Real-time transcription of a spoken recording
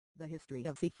The history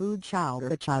of seafood chowder.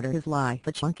 A chowder is like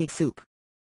a chunky soup.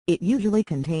 It usually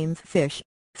contains fish,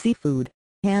 seafood,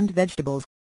 and vegetables.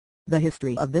 The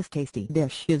history of this tasty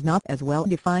dish is not as well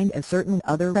defined as certain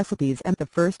other recipes, and the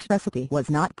first recipe was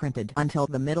not printed until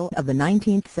the middle of the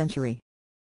 19th century.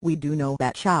 We do know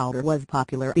that chowder was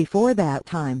popular before that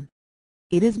time.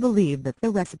 It is believed that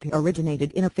the recipe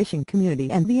originated in a fishing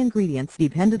community and the ingredients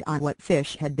depended on what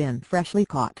fish had been freshly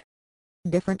caught.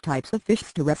 Different types of fish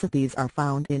stew recipes are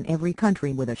found in every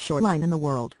country with a shoreline in the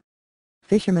world.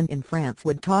 Fishermen in France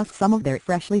would toss some of their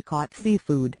freshly caught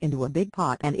seafood into a big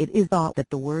pot, and it is thought that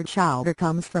the word chowder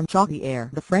comes from chaudiere,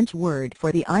 the French word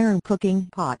for the iron cooking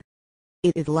pot.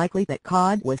 It is likely that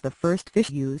cod was the first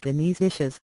fish used in these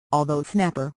dishes, although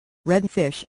snapper,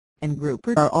 redfish, and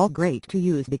grouper are all great to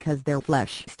use because their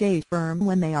flesh stays firm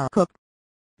when they are cooked.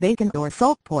 Bacon or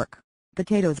salt pork,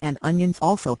 potatoes and onions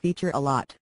also feature a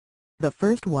lot. The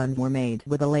first ones were made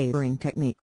with a layering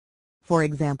technique. For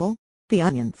example, the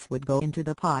onions would go into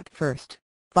the pot first,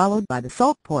 followed by the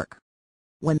salt pork.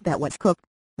 When that was cooked,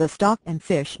 the stock and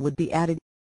fish would be added.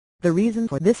 The reason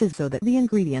for this is so that the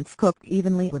ingredients cooked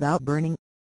evenly without burning.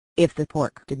 If the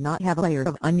pork did not have a layer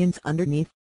of onions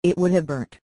underneath, it would have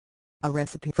burnt. A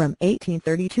recipe from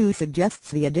 1832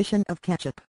 suggests the addition of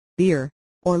ketchup, beer,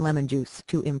 or lemon juice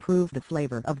to improve the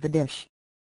flavor of the dish.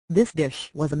 This dish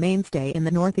was a mainstay in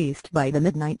the Northeast by the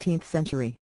mid-19th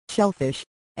century. Shellfish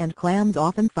and clams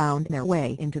often found their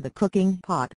way into the cooking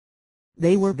pot.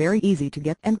 They were very easy to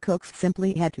get, and cooks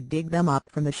simply had to dig them up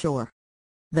from the shore.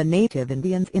 The native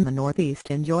Indians in the Northeast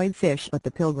enjoyed fish, but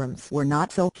the Pilgrims were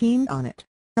not so keen on it,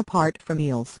 apart from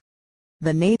eels.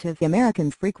 The Native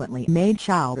Americans frequently made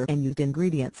chowder and used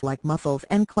ingredients like mussels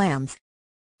and clams.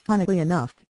 Funnily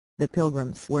enough, the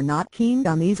Pilgrims were not keen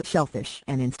on these shellfish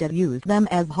and instead used them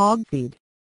as hog feed.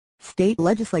 State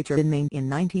legislature in Maine in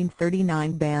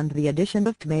 1939 banned the addition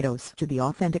of tomatoes to the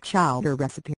authentic chowder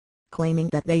recipe, claiming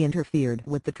that they interfered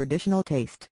with the traditional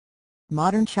taste.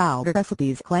 Modern chowder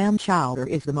recipes. Clam chowder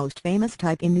is the most famous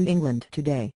type in New England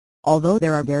today, although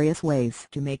there are various ways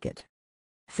to make it.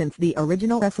 Since the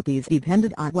original recipes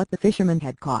depended on what the fishermen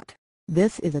had caught,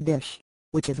 this is a dish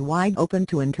which is wide open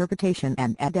to interpretation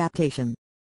and adaptation.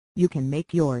 You can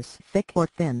make yours thick or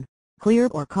thin, clear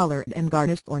or colored, and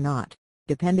garnished or not,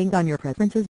 depending on your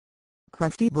preferences.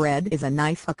 Crusty bread is a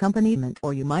nice accompaniment,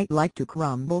 or you might like to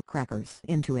crumble crackers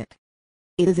into it.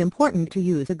 It is important to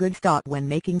use a good stock when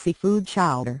making seafood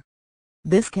chowder.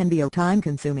 This can be a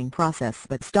time-consuming process,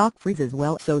 but stock freezes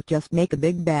well, so just make a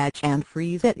big batch and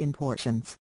freeze it in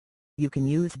portions. You can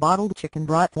use bottled chicken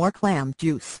broth or clam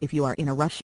juice if you are in a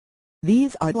rush.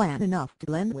 These are bland enough to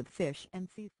blend with fish and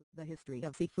seafood. The history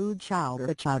of seafood chowder.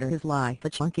 A chowder is like a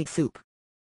chunky soup.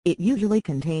 It usually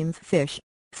contains fish,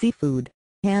 seafood,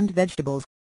 and vegetables.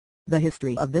 The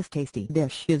history of this tasty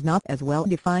dish is not as well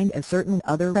defined as certain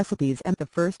other recipes, and the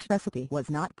first recipe was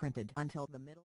not printed until the middle